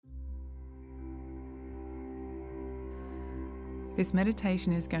This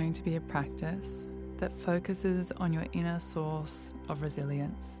meditation is going to be a practice that focuses on your inner source of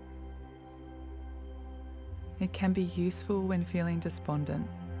resilience. It can be useful when feeling despondent,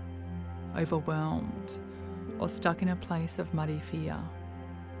 overwhelmed, or stuck in a place of muddy fear.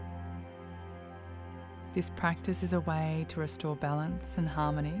 This practice is a way to restore balance and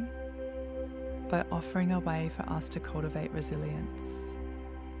harmony by offering a way for us to cultivate resilience.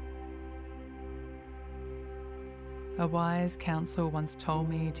 A wise counsel once told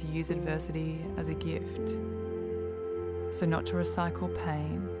me to use adversity as a gift, so not to recycle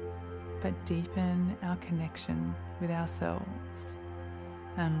pain, but deepen our connection with ourselves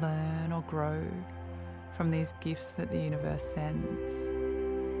and learn or grow from these gifts that the universe sends.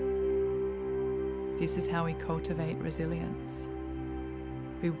 This is how we cultivate resilience.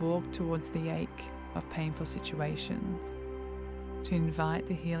 We walk towards the ache of painful situations to invite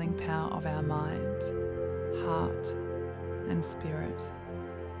the healing power of our mind, heart, and spirit.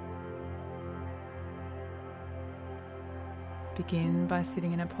 Begin by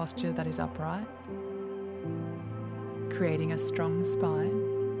sitting in a posture that is upright, creating a strong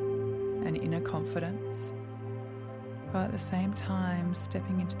spine and inner confidence, while at the same time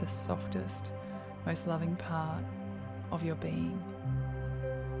stepping into the softest, most loving part of your being.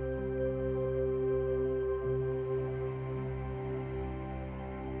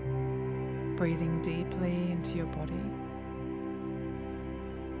 Breathing deeply into your body,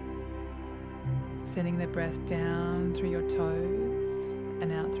 sending the breath down through your toes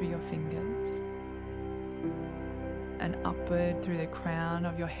and out through your fingers, and upward through the crown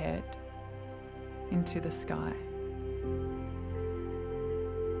of your head into the sky.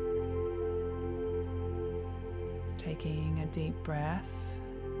 Taking a deep breath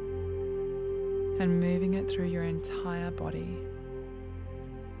and moving it through your entire body.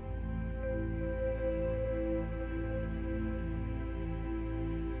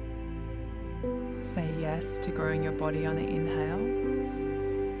 Say yes to growing your body on the inhale.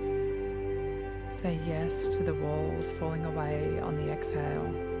 Say yes to the walls falling away on the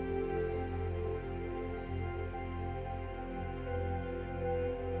exhale.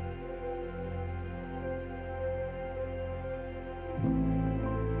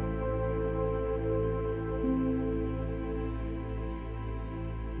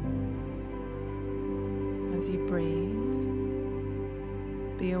 As you breathe,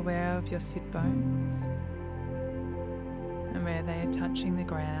 be aware of your sit bones and where they are touching the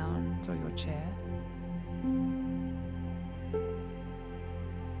ground or your chair.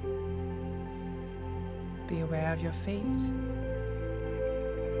 Be aware of your feet,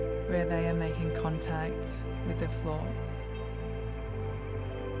 where they are making contact with the floor,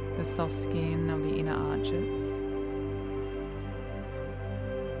 the soft skin of the inner arches,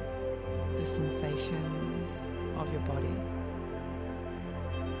 the sensations of your body.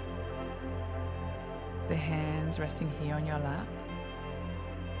 The hands resting here on your lap.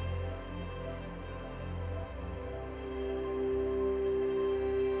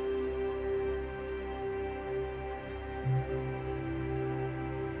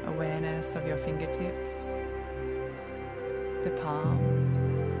 Awareness of your fingertips, the palms,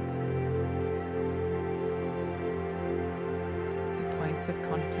 the points of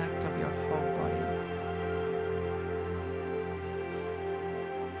contact of your whole body.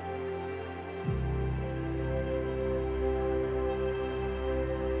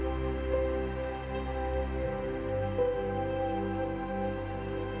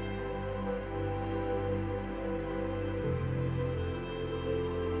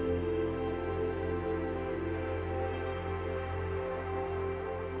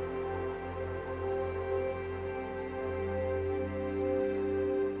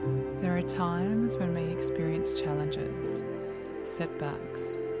 There are times when we experience challenges,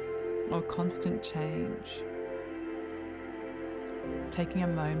 setbacks, or constant change. Taking a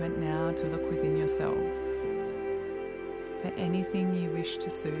moment now to look within yourself for anything you wish to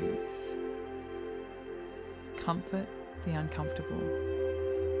soothe. Comfort the uncomfortable.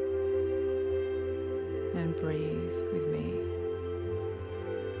 And breathe with me.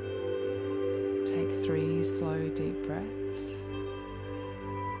 Take 3 slow, deep breaths.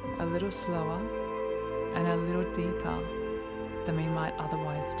 A little slower and a little deeper than we might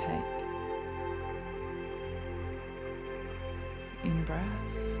otherwise take. In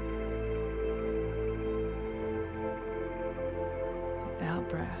breath, out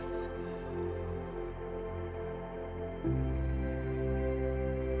breath.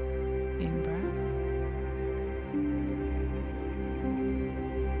 In breath,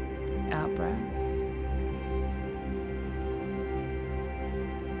 out breath.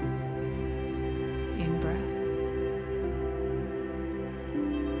 In breath,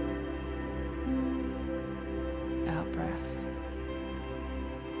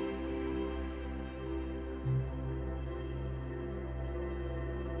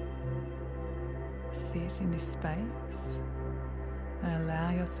 Sit in this space and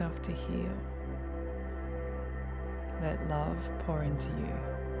allow yourself to heal. Let love pour into you.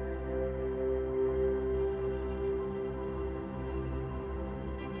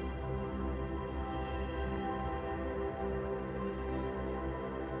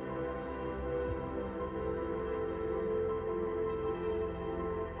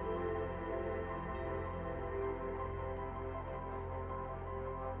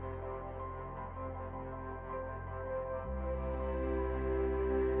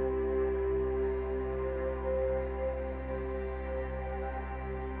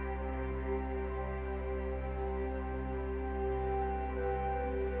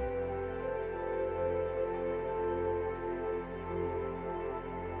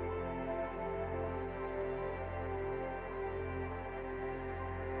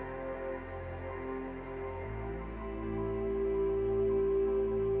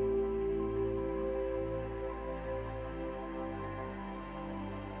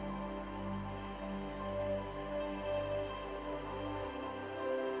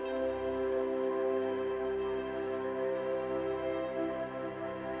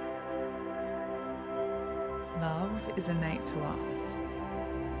 Love is innate to us.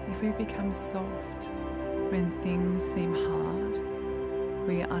 If we become soft when things seem hard,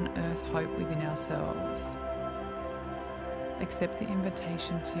 we unearth hope within ourselves. Accept the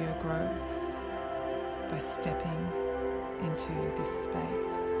invitation to your growth by stepping into this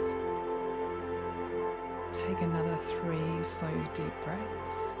space. Take another 3 slow, deep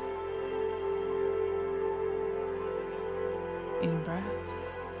breaths. In breath,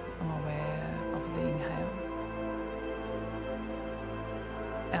 I'm aware of the inhale.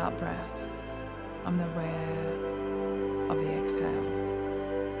 Out breath, I'm aware of the exhale.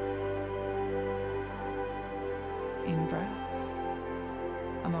 In breath,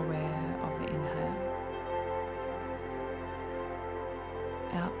 I'm aware of the inhale.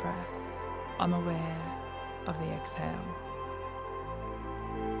 Out breath, I'm aware of the exhale.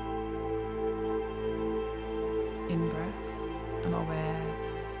 In breath, I'm aware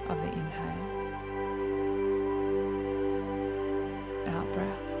of the inhale. Out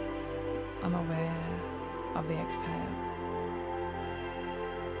breath, I'm aware of the exhale.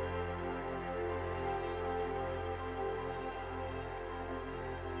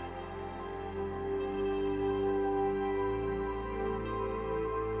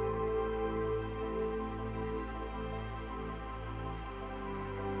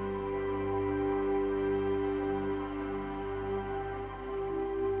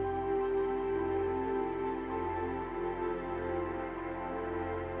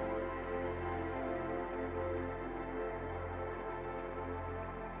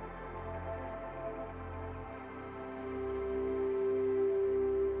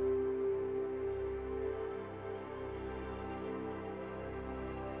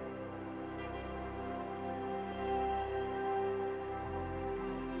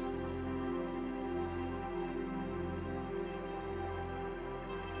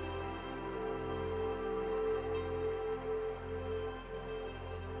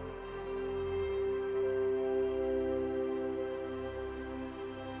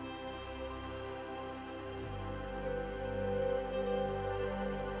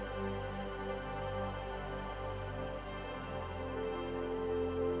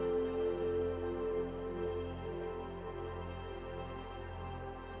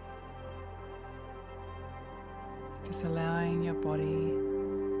 Just allowing your body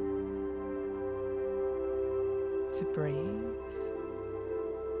to breathe,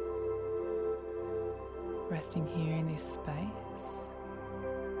 resting here in this space,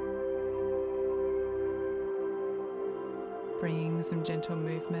 bringing some gentle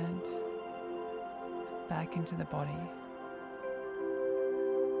movement back into the body,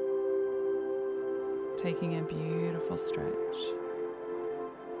 taking a beautiful stretch.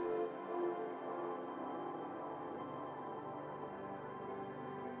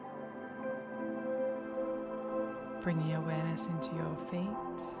 Bringing awareness into your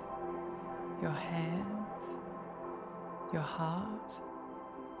feet, your hands, your heart.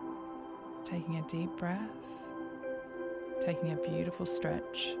 Taking a deep breath, taking a beautiful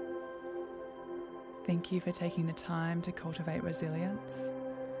stretch. Thank you for taking the time to cultivate resilience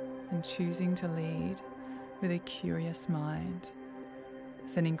and choosing to lead with a curious mind,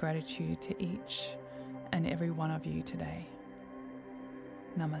 sending gratitude to each and every one of you today.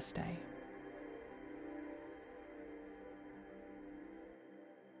 Namaste.